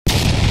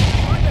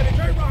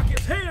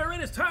here.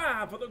 It is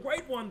time for the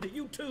great one, the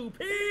YouTube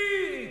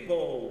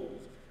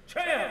People's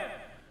Champ,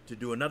 to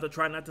do another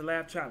Try Not to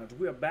Laugh challenge.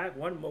 We are back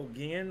one more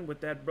again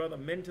with that brother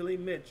Mentally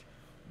Mitch.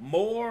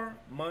 More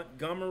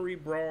Montgomery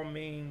Brawl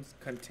memes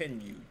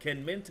continued.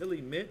 Can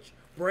Mentally Mitch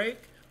break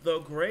the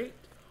great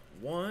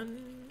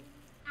one?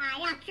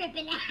 Y'all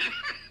tripping now.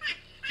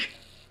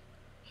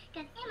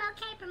 Because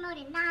MLK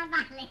promoted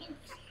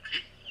non-violence.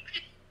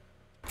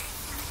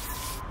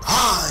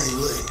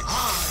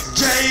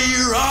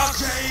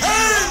 J-Rocc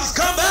has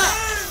come back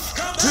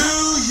to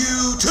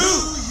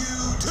YouTube.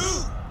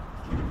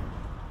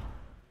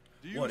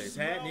 What is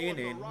happening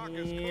in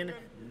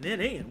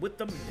with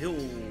the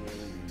million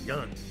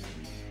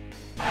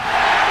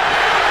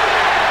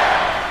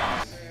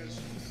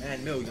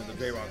and millions of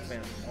J-Rocc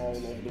fans from all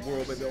over the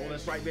world, baby. Oh,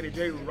 that's right, baby.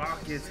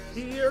 J-Rocc is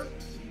here.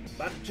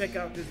 About to check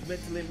out this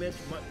Mentally Mitch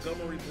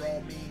Montgomery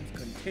Brawl memes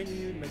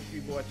continued. Make sure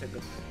you go and check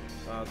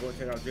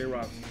out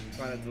J-Rocc's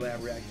Try Not to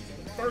Laugh reaction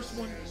to the first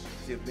one.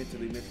 See if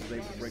Mentally Mitch was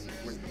able to break the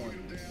great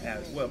one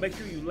as well. Make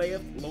sure you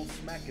laugh, low,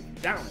 smack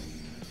it down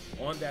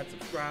on that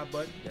subscribe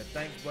button, that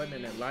thanks button,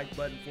 and that like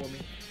button for me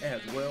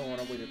as well, on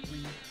our way to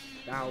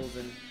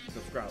 3,000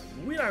 subscribers.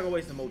 We're not gonna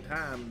waste some more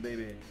time,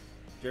 baby.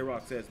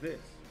 J-Rocc says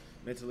this: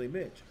 Mentally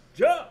Mitch,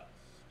 just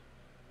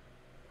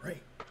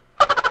break.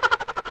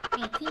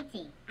 Hey,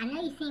 TT, I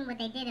know you seen what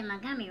they did in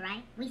Montgomery,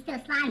 right? We still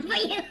sliding for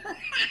you.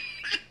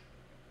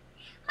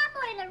 My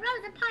boy in the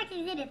Rosa Parks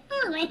exhibit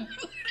fooling.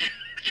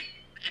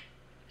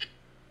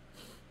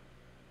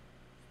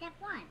 Step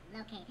 1,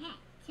 locate hat.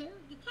 2,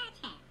 detach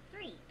hat.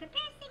 3,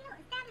 prepare signal,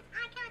 establish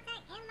eye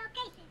contact and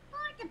location. 4,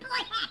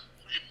 deploy hat.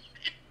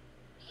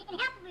 And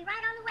help will be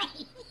right on the way.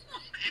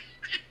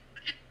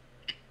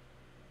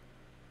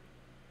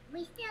 We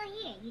still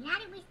here.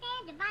 United we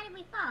stand, divided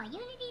we fall.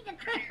 Unity the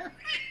crew.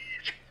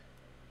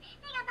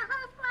 They got the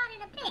whole squad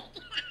in a pic.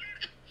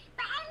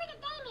 But hey, look at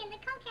Damien, the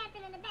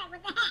co-captain in the back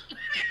with the hat.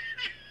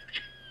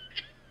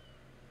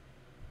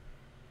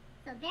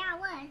 So there I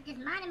was, just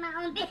minding my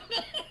own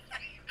business.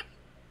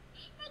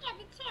 They got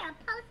the chair, a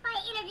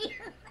post-fight interview.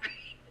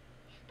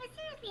 But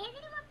seriously, has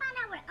anyone found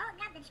out where Ult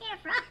got the chair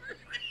from?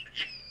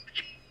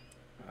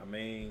 I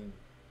mean,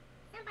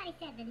 somebody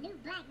said the new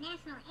black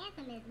national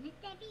anthem is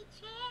Mr. Be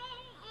Chair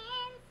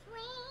and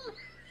Swing.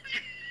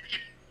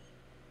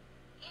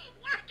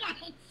 Y'all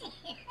gotta chill.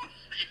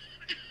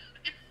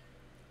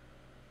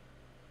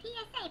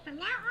 PSA, from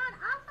now on,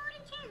 all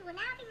folding chairs will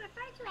now be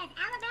referred to as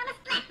Alabama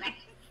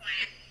Slammers.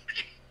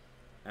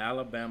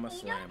 Alabama You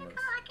know what, Slammers.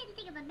 Nicole? I couldn't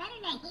think of a better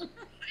name.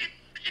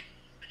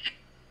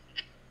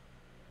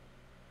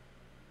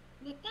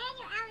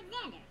 Nathaniel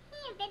Alexander, he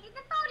invented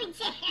the folding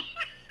chair.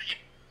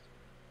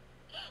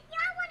 Yo,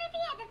 I wonder if he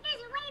had the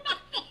vision way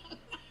back then.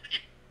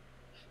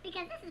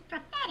 Because this is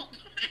prophetic.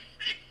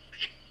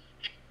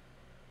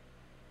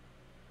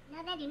 No,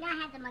 they do not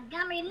have the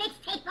Montgomery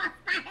mixtape on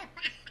Spotify.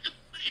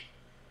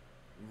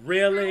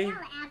 Really? Y'all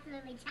are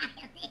absolutely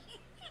childish.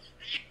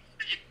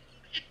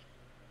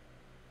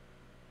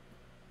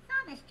 Saw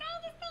the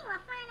strangest thing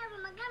while flying over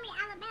Montgomery,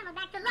 Alabama,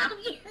 back to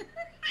Longview.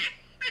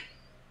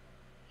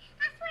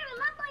 I swear, when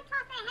my boy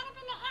tossed that head up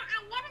in the air, I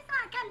never saw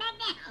it come back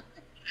down.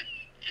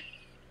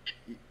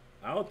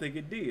 I don't think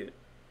it did.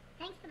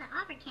 Thanks for the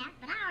offer, Cap,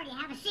 but I already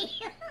have a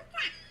shield.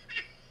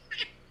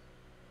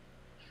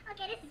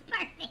 Okay, this is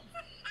perfect.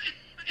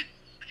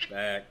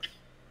 Facts.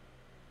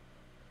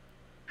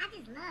 I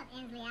just love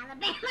Ansley,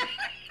 Alabama.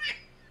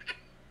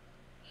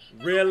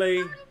 Really?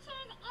 The folding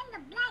chairs and the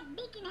black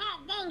beacon hat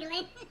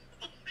dangling.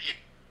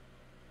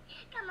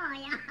 Come on,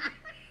 y'all.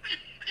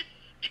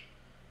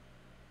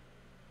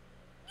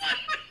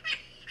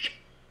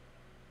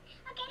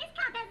 Okay, this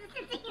cop has a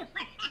sense of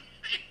humor.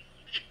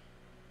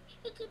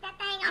 He keep that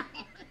thing on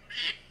him.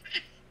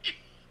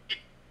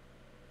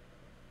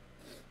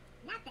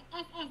 Not the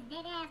SS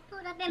dead ass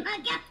pulled up in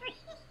Montgomery.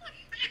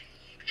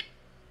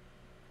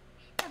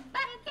 The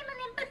butter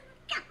Timberland boots,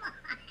 come on.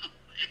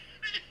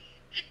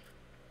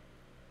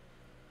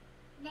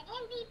 The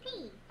MVP,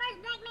 first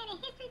black man in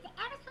history to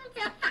ever swim to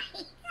a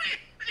fight.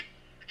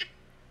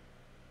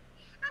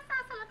 I saw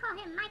someone call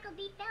him Michael B.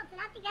 Phelps, and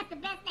I think that's the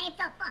best name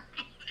so far.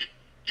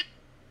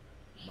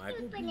 He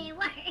Michael was putting B. in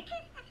work.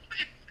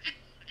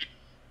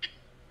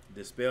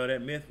 Dispel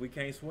that myth, we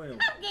can't swim.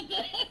 Who did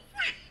this?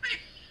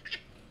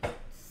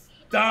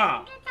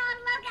 Stop! Good talk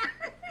logo.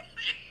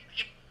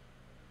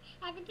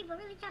 As the people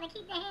really trying to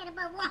keep their head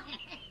above water.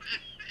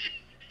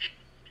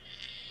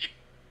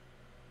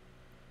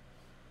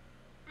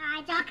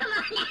 Alright, y'all, come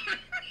on now.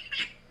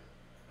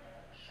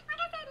 Like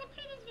I said in the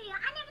previous video,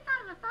 I never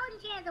thought of a folding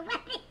chair as a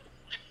weapon.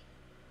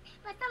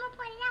 But someone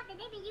pointed out that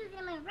they've been using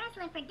them in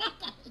wrestling for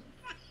decades.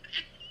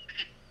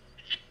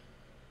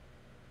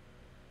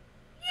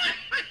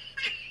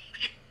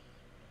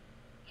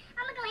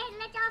 I'm gonna go ahead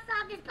and let y'all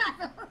solve this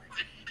puzzle.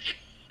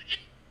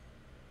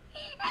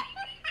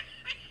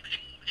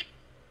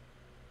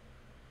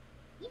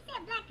 You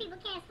said black people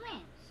can't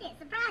swim. Shit,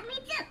 surprised me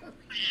too.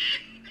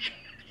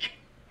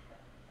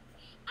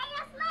 Hey,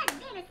 you're smart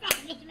being a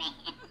savage, man.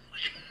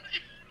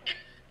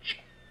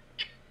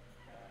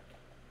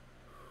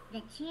 The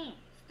Chair,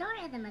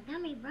 story of the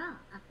Montgomery Brawl,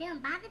 a film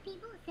by the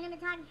people,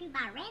 cinematography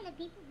by random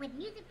people, with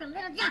music from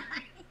Little John.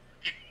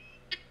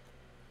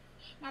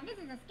 Now this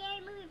is a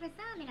scary movie for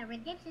some and a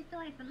redemption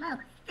story for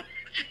most.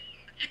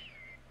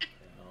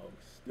 Oh,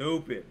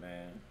 stupid,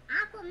 man.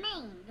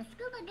 Aquaman, the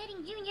Scuba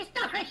Gooding Jr.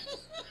 story.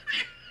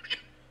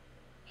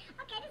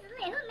 Okay, this is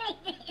lit. Who made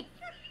this?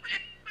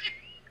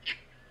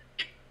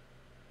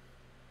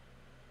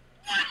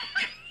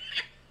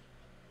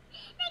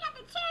 They got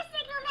the chair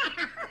signal now.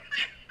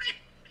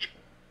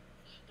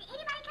 Did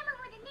anybody come up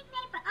with a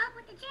nickname for Up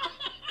with the Chair?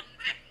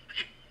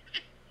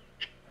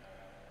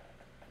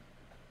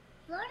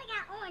 Florida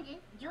got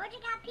oranges, Georgia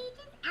got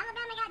peaches,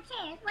 Alabama got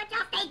chairs. What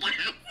y'all say,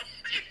 guys?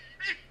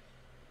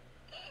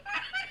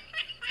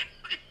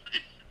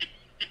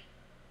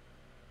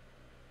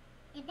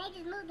 If they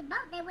just moved the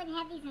boat, they wouldn't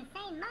have these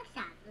insane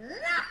mugshots.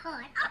 Lord,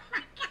 oh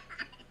my God.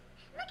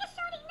 Look at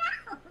Shorty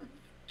nose.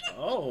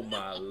 Oh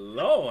my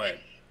Lord.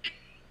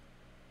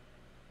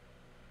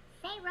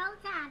 Say roll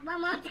tide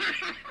one more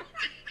time.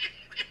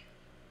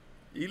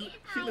 She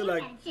Oh, look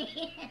like, you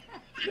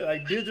she look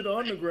like Digital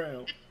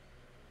Underground.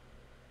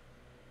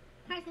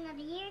 Person of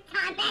the year,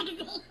 Time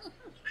Magazine.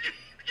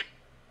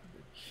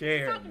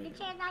 Chair, The man.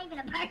 chair's not even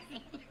a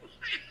person.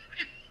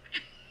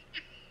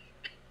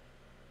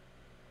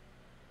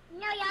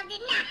 No, y'all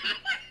did not.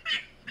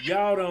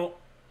 Y'all don't,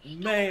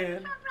 man.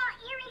 Who brought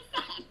earring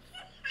sets?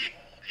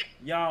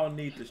 Y'all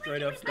need to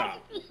straight up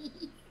stop.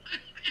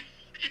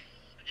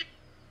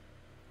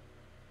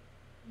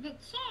 The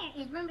chair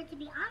is rumored to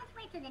be on its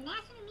way to the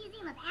National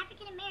Museum of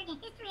African American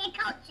History and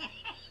Culture.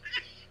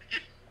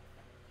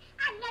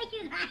 I know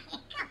you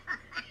lying. Come on.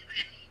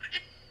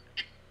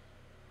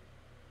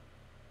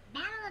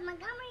 Battle of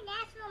Montgomery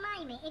National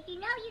Monument. If you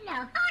know, you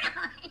know. Hold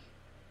on.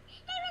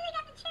 They really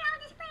got the chair on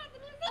display at the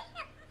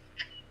museum.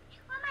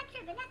 Or am I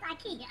tripping? That's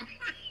IKEA.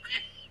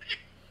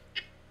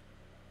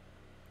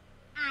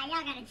 Alright,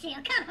 y'all gotta chill.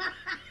 Come on.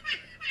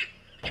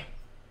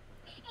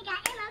 It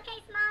got MLK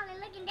smiling,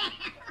 looking down.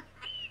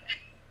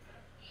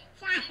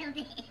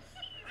 Childish.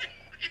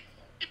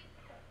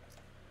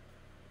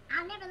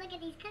 I'll never look at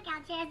these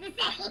cookout chairs the same.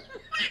 Hold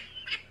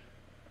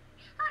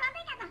on,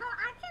 they got the whole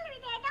artillery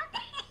there, don't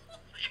they?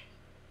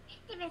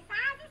 Different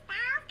sizes,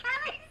 styles,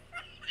 colors.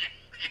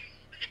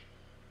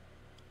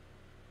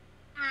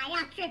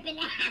 Y'all tripping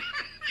now.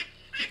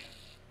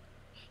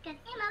 Because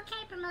MLK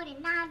promoted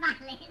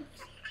nonviolence.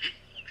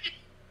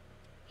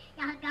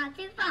 Y'all gone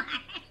too far.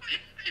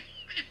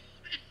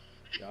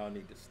 Y'all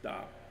need to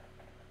stop.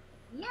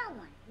 No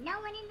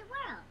one in the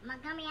world.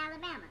 Montgomery,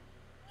 Alabama.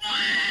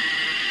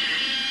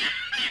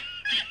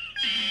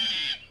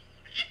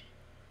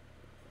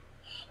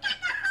 Got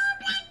the whole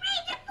Black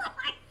Ranger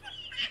Force.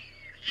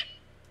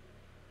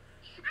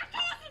 I'm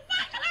sure that's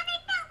exactly how they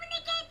felt when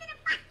they came to the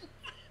fight.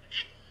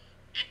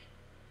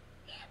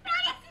 Bro,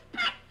 this is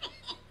perfect.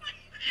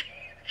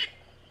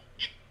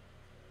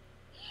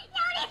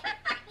 Yo, this was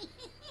funny.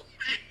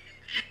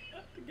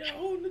 The guy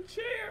holding the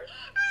chair.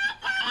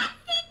 That's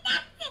it.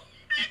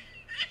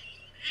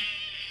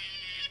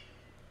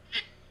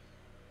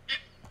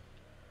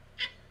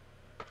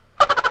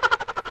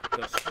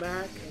 The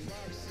smack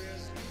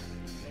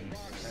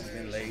has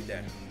been laid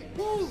down.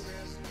 Woo!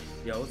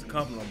 Yo, it's a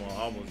couple of them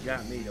almost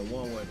got me. The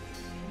one with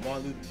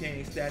Martin Luther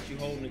King statue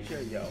holding the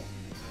chair, yo.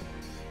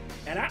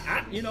 And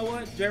I you know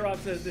what? J-Rocc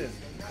says this.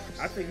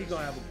 I think he's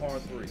gonna have a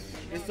part 3.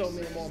 There's so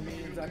many more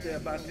memes out there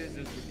about this.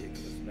 It's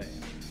ridiculous,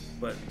 man.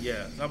 But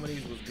yeah, some of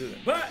these was good.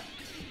 But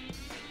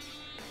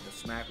the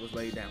smack was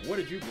laid down. What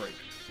did you break?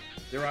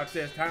 J-Rocc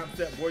says time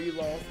step, where you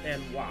lost,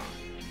 and why.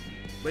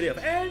 But if,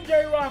 and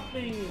J-Rocc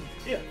means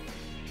if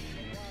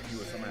you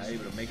were somehow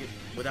able to make it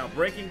without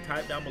breaking,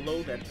 type down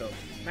below that the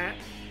smack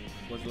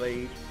was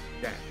laid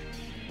down.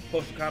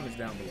 Post your comments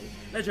down below.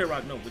 Let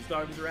J-Rocc know which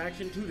started his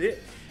reaction to this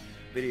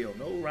video.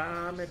 No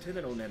rhyme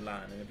intended on that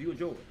line. And if you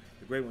enjoyed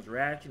the Great One's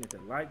reaction, hit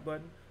that like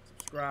button,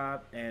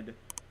 subscribe, and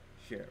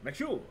share. Make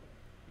sure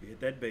you hit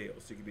that bell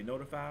so you can be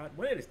notified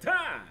when it is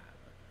time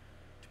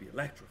to be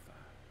electrified.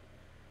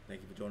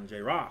 Thank you for joining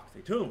J-Rocc.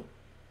 Stay tuned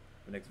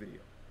for the next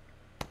video.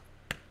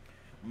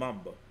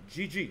 Mamba,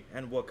 GG,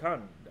 and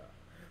Wakanda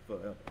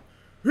forever.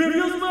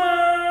 Reviews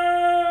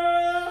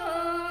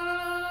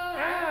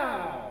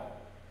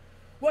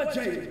what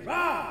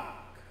J-Rocc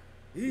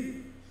is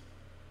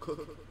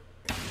cooking.